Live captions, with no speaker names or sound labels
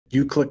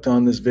You clicked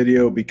on this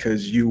video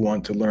because you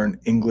want to learn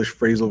English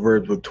phrasal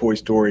verbs with Toy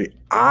Story.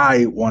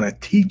 I want to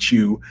teach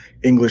you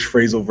English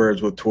phrasal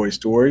verbs with Toy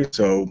Story,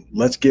 so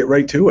let's get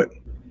right to it.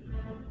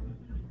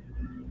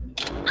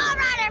 All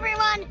right,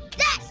 everyone,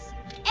 this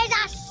is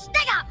a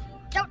stick-up.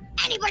 Don't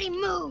anybody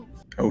move.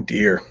 Oh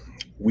dear.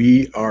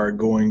 We are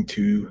going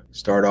to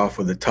start off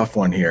with a tough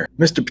one here.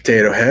 Mr.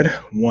 Potato Head,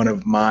 one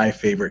of my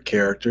favorite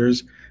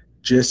characters,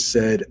 just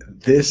said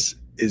this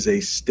is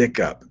a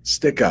stick-up.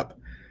 Stick-up.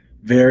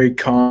 Very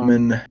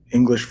common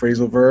English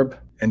phrasal verb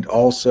and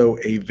also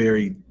a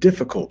very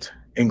difficult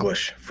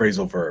English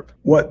phrasal verb.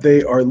 What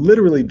they are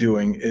literally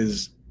doing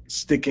is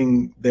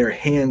sticking their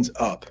hands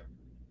up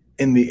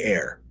in the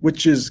air,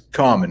 which is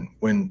common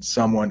when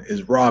someone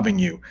is robbing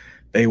you.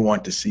 They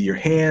want to see your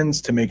hands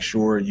to make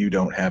sure you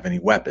don't have any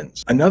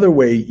weapons. Another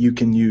way you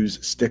can use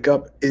stick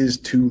up is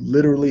to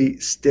literally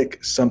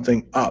stick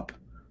something up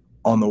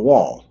on the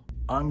wall.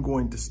 I'm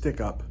going to stick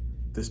up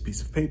this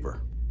piece of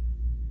paper.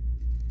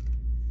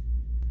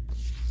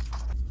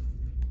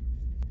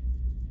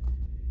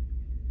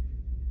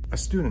 A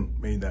student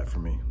made that for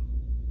me.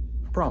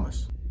 I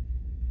promise.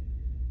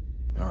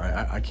 All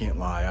right, I can't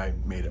lie. I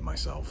made it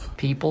myself.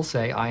 People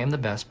say I am the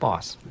best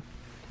boss.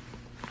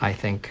 I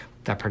think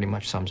that pretty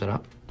much sums it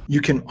up.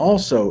 You can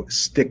also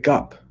stick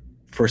up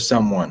for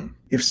someone.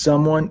 If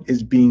someone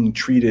is being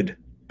treated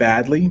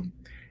badly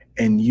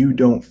and you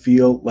don't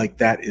feel like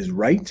that is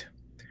right,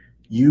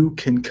 you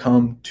can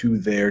come to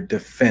their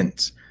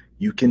defense.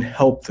 You can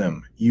help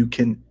them. You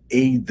can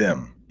aid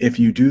them. If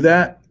you do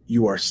that,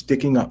 you are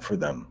sticking up for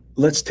them.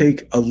 Let's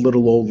take a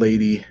little old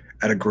lady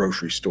at a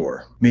grocery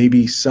store.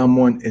 Maybe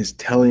someone is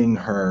telling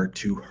her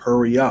to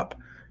hurry up.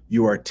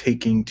 You are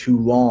taking too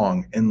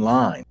long in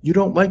line. You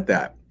don't like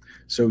that.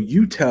 So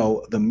you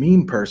tell the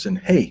mean person,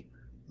 hey,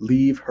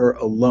 leave her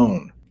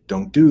alone.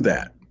 Don't do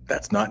that.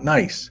 That's not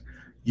nice.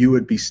 You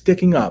would be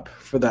sticking up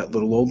for that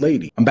little old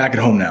lady. I'm back at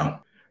home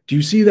now. Do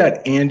you see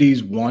that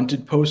Andy's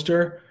wanted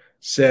poster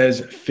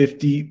says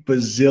 $50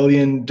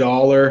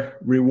 bazillion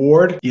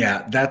reward?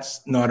 Yeah, that's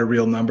not a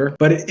real number,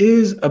 but it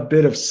is a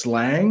bit of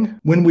slang.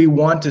 When we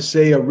want to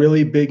say a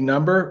really big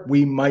number,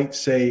 we might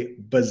say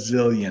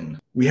bazillion.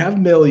 We have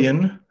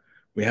million,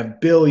 we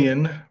have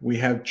billion, we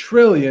have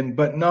trillion,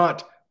 but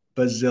not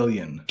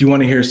bazillion. Do you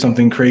want to hear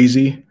something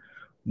crazy?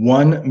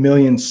 1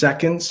 million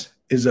seconds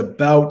is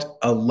about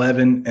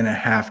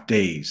 11.5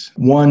 days.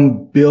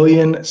 1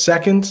 billion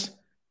seconds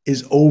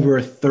is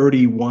over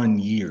 31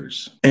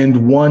 years.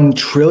 And 1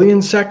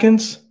 trillion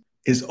seconds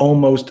is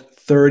almost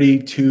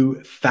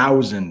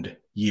 32,000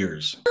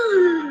 years.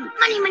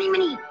 Money, money,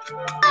 money.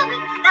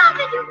 Stop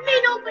it, you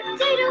mean old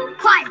potato.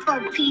 Quiet,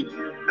 Bo Peep,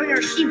 or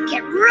your sheep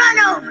get run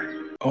over.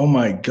 Oh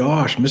my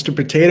gosh, Mr.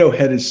 Potato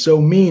Head is so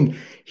mean.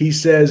 He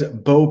says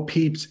Bo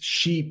Peep's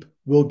sheep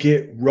will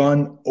get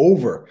run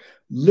over.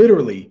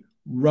 Literally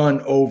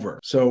run over.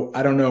 So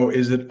I don't know,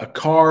 is it a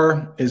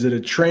car? Is it a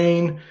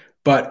train?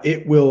 But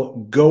it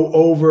will go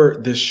over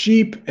the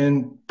sheep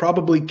and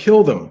probably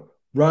kill them,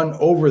 run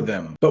over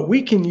them. But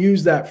we can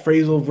use that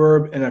phrasal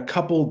verb in a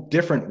couple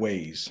different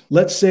ways.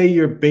 Let's say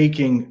you're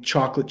baking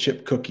chocolate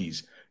chip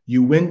cookies.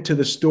 You went to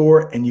the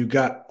store and you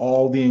got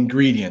all the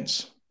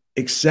ingredients,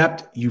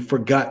 except you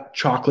forgot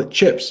chocolate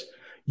chips.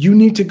 You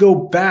need to go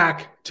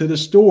back to the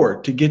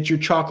store to get your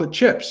chocolate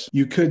chips.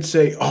 You could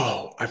say,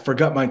 oh, I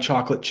forgot my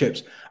chocolate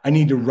chips. I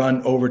need to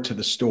run over to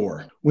the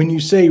store. When you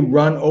say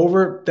run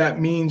over, that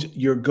means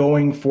you're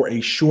going for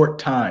a short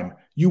time.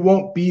 You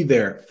won't be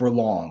there for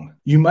long.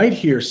 You might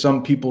hear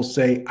some people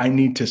say, I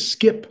need to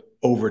skip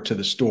over to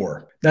the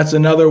store. That's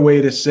another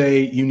way to say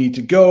you need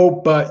to go,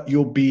 but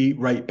you'll be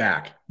right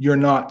back. You're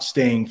not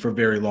staying for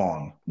very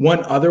long.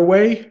 One other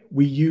way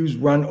we use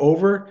run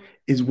over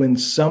is when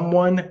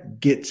someone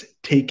gets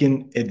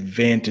taken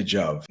advantage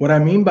of. What I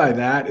mean by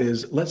that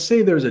is, let's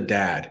say there's a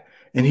dad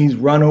and he's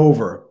run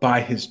over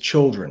by his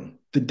children.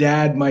 The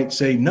dad might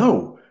say,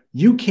 no,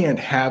 you can't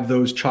have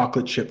those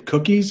chocolate chip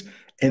cookies,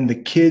 and the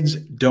kids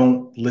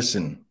don't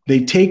listen.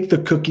 They take the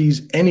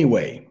cookies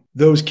anyway.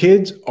 Those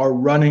kids are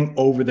running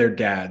over their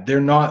dad.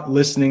 They're not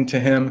listening to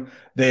him.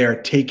 They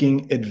are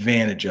taking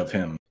advantage of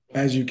him.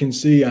 As you can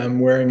see, I'm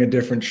wearing a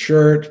different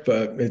shirt,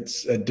 but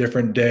it's a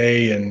different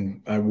day,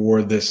 and I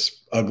wore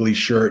this ugly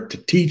shirt to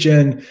teach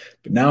in,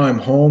 but now I'm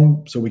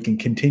home so we can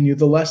continue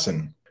the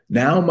lesson.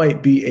 Now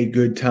might be a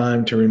good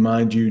time to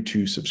remind you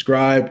to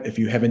subscribe if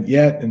you haven't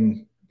yet,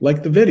 and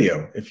like the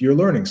video if you're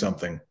learning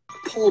something.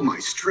 Pull my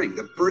string,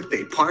 the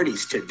birthday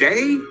party's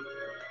today?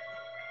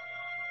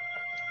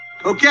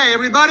 Okay,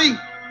 everybody,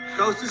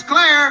 coast is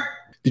clear.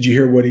 Did you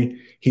hear what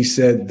he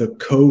said? The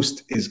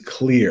coast is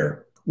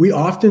clear. We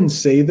often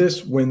say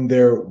this when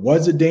there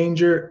was a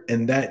danger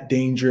and that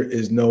danger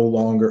is no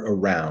longer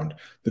around.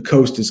 The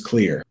coast is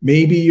clear.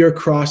 Maybe you're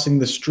crossing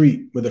the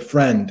street with a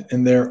friend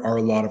and there are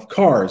a lot of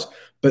cars,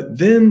 but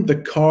then the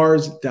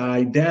cars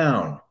die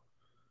down.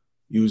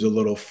 Use a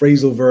little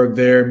phrasal verb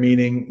there,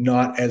 meaning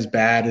not as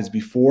bad as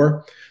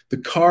before. The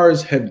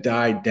cars have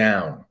died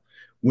down.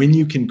 When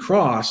you can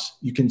cross,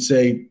 you can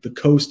say the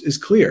coast is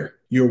clear.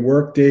 Your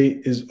workday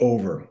is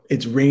over.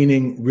 It's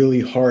raining really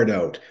hard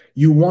out.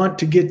 You want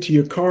to get to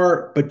your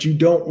car, but you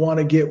don't want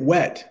to get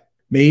wet.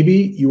 Maybe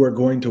you are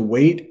going to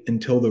wait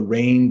until the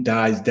rain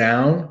dies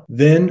down.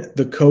 Then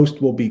the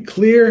coast will be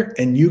clear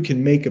and you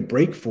can make a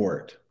break for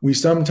it. We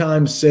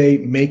sometimes say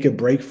make a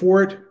break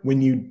for it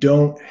when you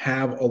don't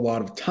have a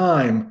lot of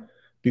time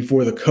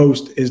before the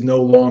coast is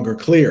no longer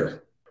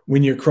clear.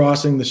 When you're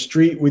crossing the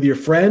street with your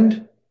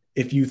friend,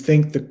 if you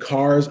think the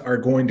cars are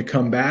going to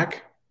come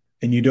back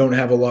and you don't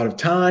have a lot of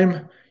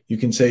time, you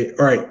can say,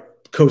 all right,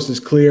 coast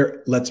is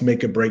clear. Let's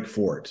make a break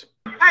for it.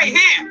 Hey,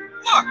 here,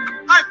 look,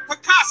 I'm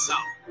Picasso.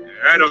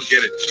 I don't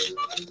get it.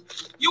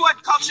 You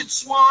uncultured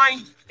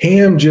swine.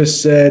 Ham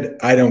just said,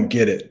 I don't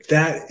get it.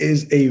 That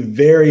is a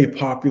very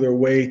popular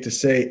way to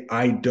say,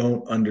 I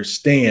don't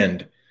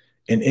understand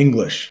in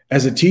English.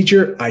 As a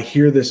teacher, I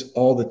hear this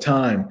all the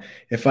time.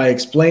 If I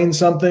explain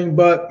something,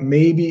 but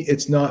maybe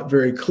it's not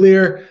very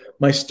clear,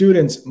 my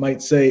students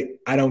might say,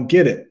 I don't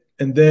get it.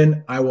 And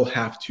then I will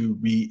have to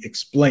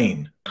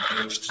re-explain.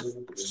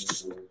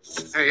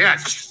 Hey,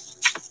 Etch,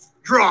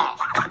 draw.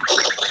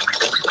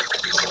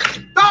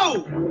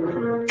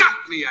 Oh, got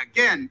me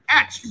again.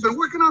 Etch, you've been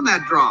working on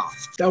that draw.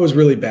 That was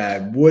really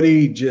bad.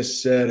 Woody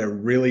just said a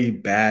really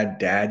bad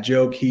dad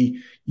joke.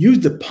 He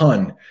used a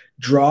pun.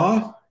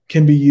 Draw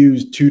can be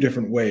used two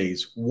different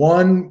ways.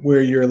 One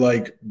where you're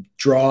like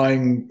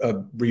drawing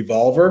a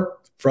revolver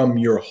from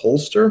your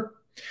holster.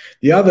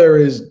 The other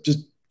is just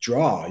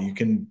draw. You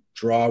can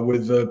draw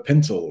with a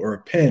pencil or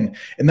a pen.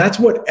 And that's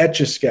what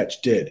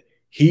Etch-a-Sketch did.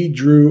 He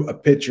drew a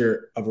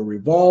picture of a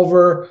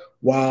revolver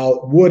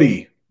while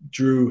Woody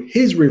drew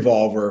his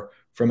revolver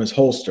from his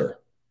holster.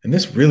 And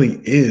this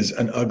really is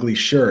an ugly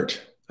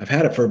shirt. I've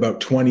had it for about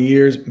 20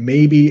 years.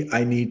 Maybe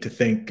I need to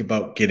think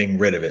about getting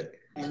rid of it.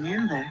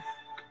 Remember,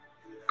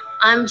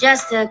 I'm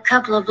just a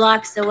couple of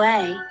blocks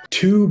away.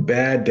 Two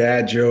bad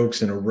dad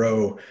jokes in a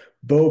row.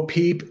 Bo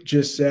Peep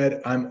just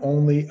said, I'm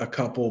only a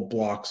couple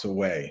blocks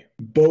away.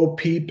 Bo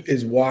Peep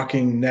is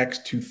walking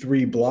next to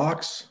 3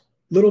 blocks.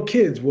 Little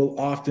kids will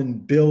often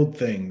build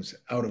things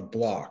out of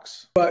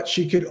blocks, but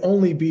she could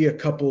only be a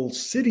couple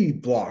city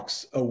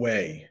blocks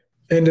away.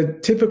 And a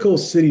typical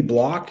city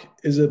block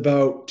is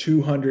about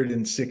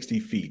 260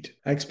 feet.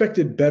 I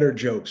expected better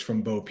jokes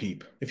from Bo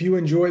Peep. If you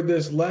enjoyed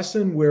this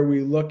lesson where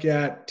we look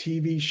at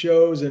TV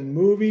shows and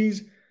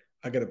movies,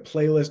 I got a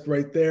playlist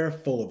right there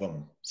full of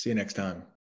them. See you next time.